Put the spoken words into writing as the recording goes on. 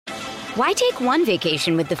Why take one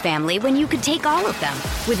vacation with the family when you could take all of them?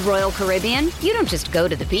 With Royal Caribbean, you don't just go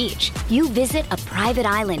to the beach. You visit a private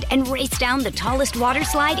island and race down the tallest water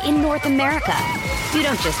slide in North America. You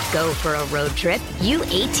don't just go for a road trip. You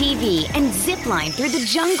ATV and zip line through the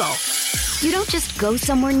jungle. You don't just go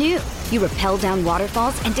somewhere new. You rappel down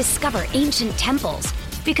waterfalls and discover ancient temples.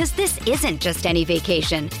 Because this isn't just any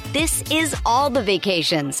vacation. This is all the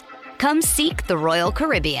vacations. Come seek the Royal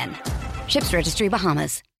Caribbean. Ships Registry,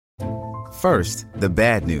 Bahamas. First, the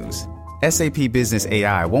bad news. SAP Business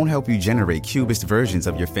AI won't help you generate cubist versions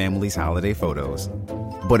of your family's holiday photos.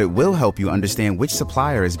 But it will help you understand which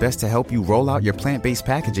supplier is best to help you roll out your plant-based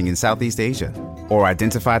packaging in Southeast Asia, or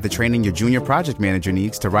identify the training your junior project manager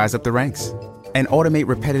needs to rise up the ranks, and automate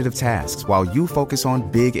repetitive tasks while you focus on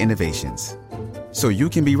big innovations, so you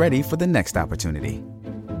can be ready for the next opportunity.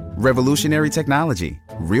 Revolutionary technology,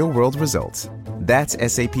 real-world results. That's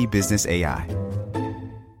SAP Business AI.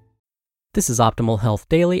 This is Optimal Health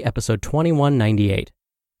Daily, episode 2198,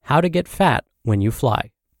 How to Get Fat When You Fly,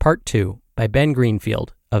 Part 2, by Ben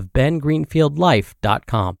Greenfield of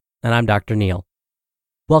bengreenfieldlife.com, and I'm Dr. Neil.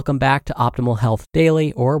 Welcome back to Optimal Health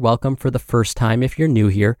Daily, or welcome for the first time if you're new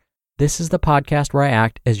here. This is the podcast where I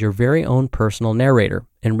act as your very own personal narrator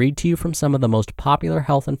and read to you from some of the most popular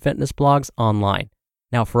health and fitness blogs online.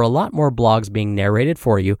 Now, for a lot more blogs being narrated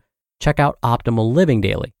for you, check out Optimal Living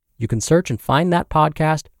Daily. You can search and find that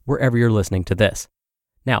podcast wherever you're listening to this.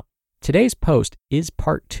 Now, today's post is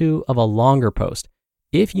part 2 of a longer post.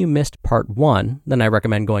 If you missed part 1, then I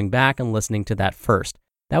recommend going back and listening to that first.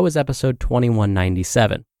 That was episode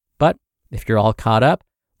 2197. But if you're all caught up,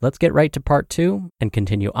 let's get right to part 2 and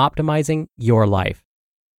continue optimizing your life.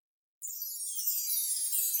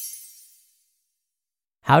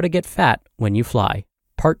 How to Get Fat When You Fly,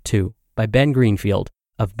 Part 2, by Ben Greenfield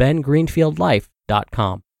of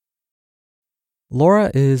bengreenfieldlife.com.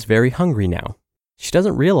 Laura is very hungry now. She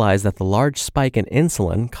doesn't realize that the large spike in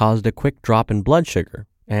insulin caused a quick drop in blood sugar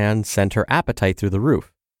and sent her appetite through the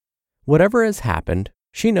roof. Whatever has happened,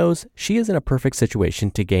 she knows she is in a perfect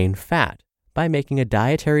situation to gain fat by making a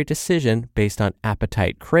dietary decision based on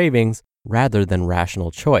appetite cravings rather than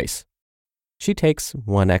rational choice. She takes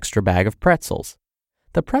 1 extra bag of pretzels.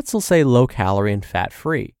 The pretzels say low calorie and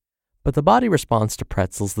fat-free, but the body responds to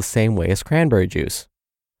pretzels the same way as cranberry juice.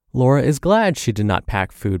 Laura is glad she did not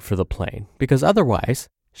pack food for the plane, because otherwise,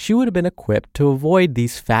 she would have been equipped to avoid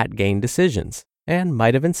these fat gain decisions, and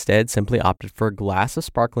might have instead simply opted for a glass of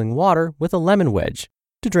sparkling water with a lemon wedge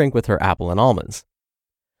to drink with her apple and almonds.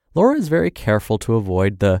 Laura is very careful to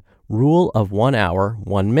avoid the rule of 1 hour,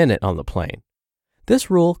 1 minute on the plane. This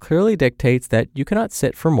rule clearly dictates that you cannot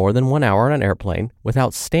sit for more than 1 hour on an airplane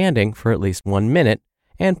without standing for at least 1 minute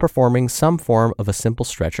and performing some form of a simple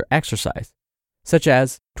stretch or exercise, such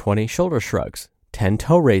as 20 shoulder shrugs, 10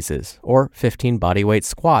 toe raises, or 15 bodyweight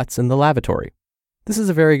squats in the lavatory. This is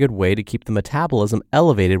a very good way to keep the metabolism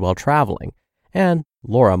elevated while traveling, and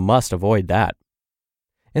Laura must avoid that.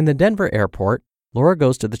 In the Denver airport, Laura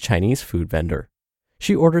goes to the Chinese food vendor.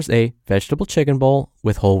 She orders a vegetable chicken bowl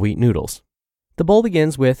with whole wheat noodles. The bowl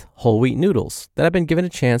begins with whole wheat noodles that have been given a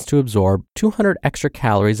chance to absorb 200 extra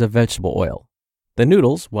calories of vegetable oil. The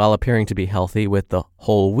noodles, while appearing to be healthy with the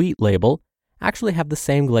whole wheat label, actually have the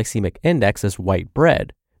same glycemic index as white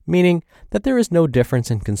bread, meaning that there is no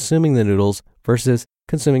difference in consuming the noodles versus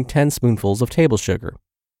consuming 10 spoonfuls of table sugar.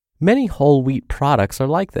 Many whole wheat products are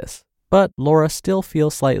like this, but Laura still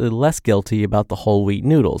feels slightly less guilty about the whole wheat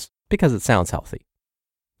noodles because it sounds healthy.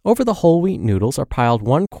 Over the whole wheat noodles are piled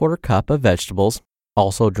 1/4 cup of vegetables,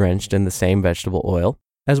 also drenched in the same vegetable oil,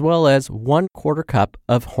 as well as 1/4 cup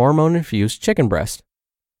of hormone-infused chicken breast.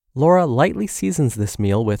 Laura lightly seasons this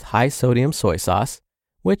meal with high-sodium soy sauce,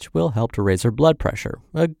 which will help to raise her blood pressure,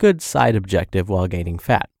 a good side objective while gaining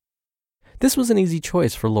fat. This was an easy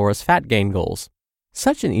choice for Laura's fat gain goals.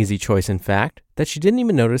 Such an easy choice, in fact, that she didn't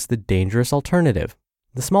even notice the dangerous alternative,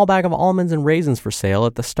 the small bag of almonds and raisins for sale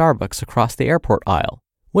at the Starbucks across the airport aisle,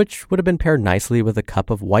 which would have been paired nicely with a cup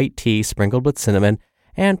of white tea sprinkled with cinnamon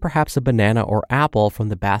and perhaps a banana or apple from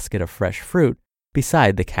the basket of fresh fruit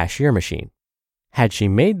beside the cashier machine. Had she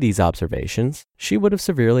made these observations, she would have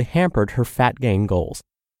severely hampered her fat gain goals.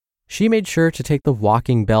 She made sure to take the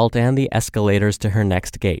walking belt and the escalators to her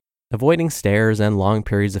next gate, avoiding stairs and long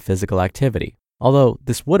periods of physical activity, although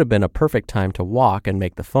this would have been a perfect time to walk and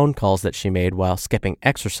make the phone calls that she made while skipping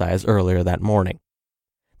exercise earlier that morning.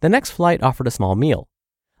 The next flight offered a small meal.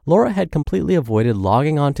 Laura had completely avoided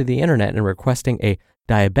logging onto the internet and requesting a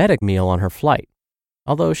diabetic meal on her flight.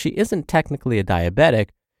 Although she isn't technically a diabetic,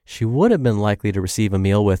 she would have been likely to receive a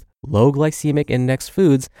meal with low glycemic index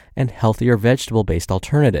foods and healthier vegetable-based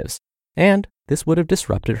alternatives, and this would have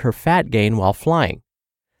disrupted her fat gain while flying.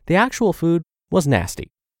 The actual food was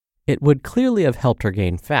nasty. It would clearly have helped her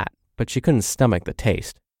gain fat, but she couldn't stomach the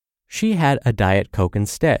taste. She had a Diet Coke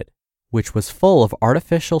instead, which was full of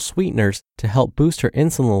artificial sweeteners to help boost her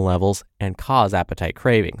insulin levels and cause appetite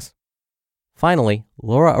cravings. Finally,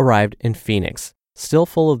 Laura arrived in Phoenix, still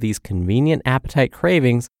full of these convenient appetite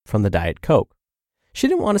cravings from the Diet Coke. She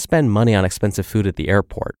didn't want to spend money on expensive food at the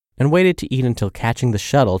airport and waited to eat until catching the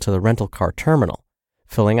shuttle to the rental car terminal,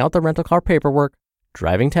 filling out the rental car paperwork,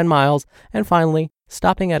 driving 10 miles, and finally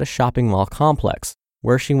stopping at a shopping mall complex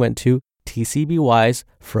where she went to TCBY's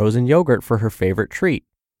frozen yogurt for her favorite treat,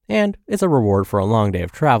 and it's a reward for a long day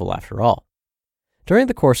of travel after all. During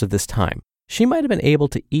the course of this time, she might have been able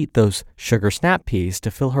to eat those sugar snap peas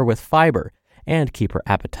to fill her with fiber and keep her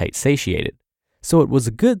appetite satiated, so it was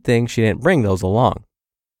a good thing she didn't bring those along.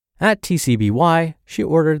 At TCBY, she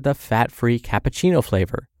ordered the fat-free cappuccino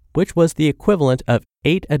flavor, which was the equivalent of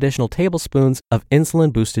 8 additional tablespoons of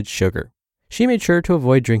insulin-boosted sugar. She made sure to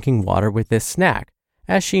avoid drinking water with this snack,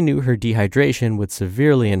 as she knew her dehydration would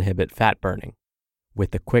severely inhibit fat burning.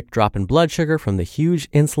 With the quick drop in blood sugar from the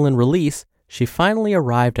huge insulin release, she finally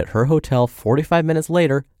arrived at her hotel 45 minutes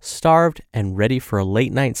later, starved and ready for a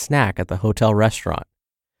late-night snack at the hotel restaurant.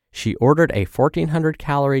 She ordered a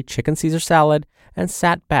 1,400-calorie chicken Caesar salad and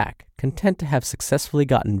sat back, content to have successfully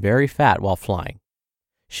gotten very fat while flying.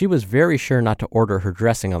 She was very sure not to order her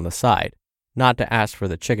dressing on the side, not to ask for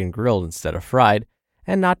the chicken grilled instead of fried,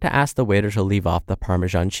 and not to ask the waiter to leave off the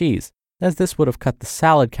Parmesan cheese, as this would have cut the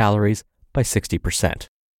salad calories by 60%.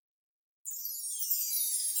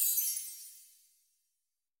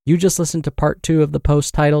 You just listened to part 2 of the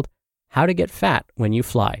post titled, How to Get Fat When You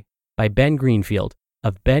Fly, by Ben Greenfield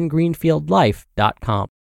of bengreenfieldlife.com.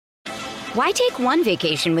 Why take one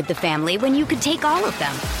vacation with the family when you could take all of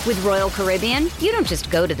them? With Royal Caribbean, you don't just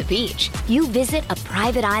go to the beach. You visit a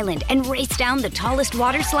private island and race down the tallest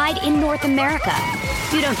water slide in North America.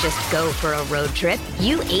 You don't just go for a road trip.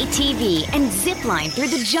 You ATV and zip line through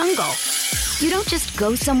the jungle. You don't just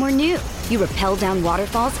go somewhere new. You rappel down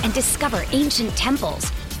waterfalls and discover ancient temples.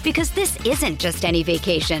 Because this isn't just any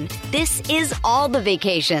vacation. This is all the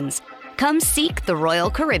vacations. Come seek the Royal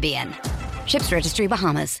Caribbean. Ships Registry,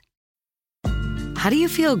 Bahamas. How do you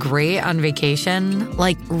feel great on vacation?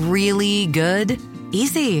 Like really good?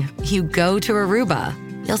 Easy. You go to Aruba.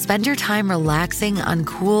 You'll spend your time relaxing on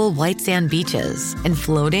cool white sand beaches and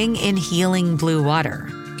floating in healing blue water.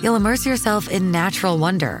 You'll immerse yourself in natural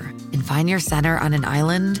wonder and find your center on an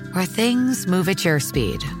island where things move at your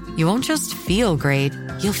speed. You won't just feel great,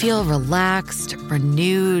 you'll feel relaxed,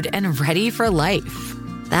 renewed, and ready for life.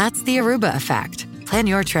 That's the Aruba effect. Plan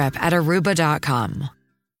your trip at Aruba.com.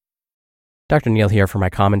 Dr. Neil here for my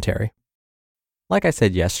commentary. Like I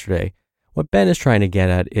said yesterday, what Ben is trying to get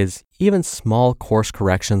at is even small course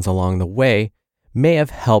corrections along the way may have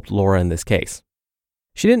helped Laura in this case.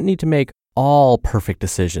 She didn't need to make all perfect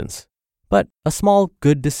decisions, but a small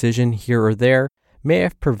good decision here or there may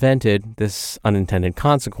have prevented this unintended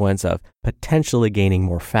consequence of potentially gaining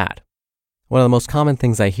more fat. One of the most common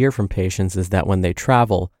things I hear from patients is that when they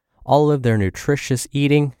travel, all of their nutritious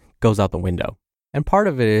eating goes out the window. And part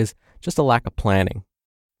of it is just a lack of planning.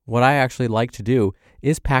 What I actually like to do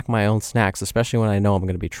is pack my own snacks, especially when I know I'm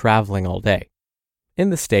going to be traveling all day. In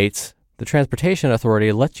the States, the Transportation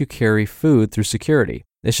Authority lets you carry food through security.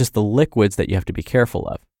 It's just the liquids that you have to be careful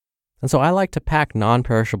of. And so I like to pack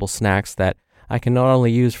non-perishable snacks that I can not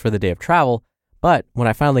only use for the day of travel, but when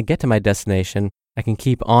I finally get to my destination, I can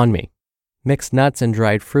keep on me. Mixed nuts and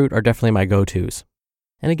dried fruit are definitely my go-tos.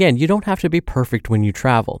 And again, you don't have to be perfect when you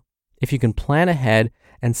travel. If you can plan ahead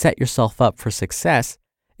and set yourself up for success,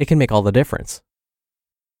 it can make all the difference.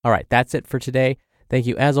 All right, that's it for today. Thank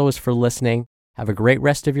you as always for listening. Have a great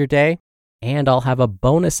rest of your day, and I'll have a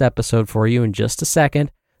bonus episode for you in just a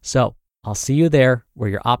second. So I'll see you there where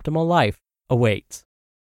your optimal life awaits.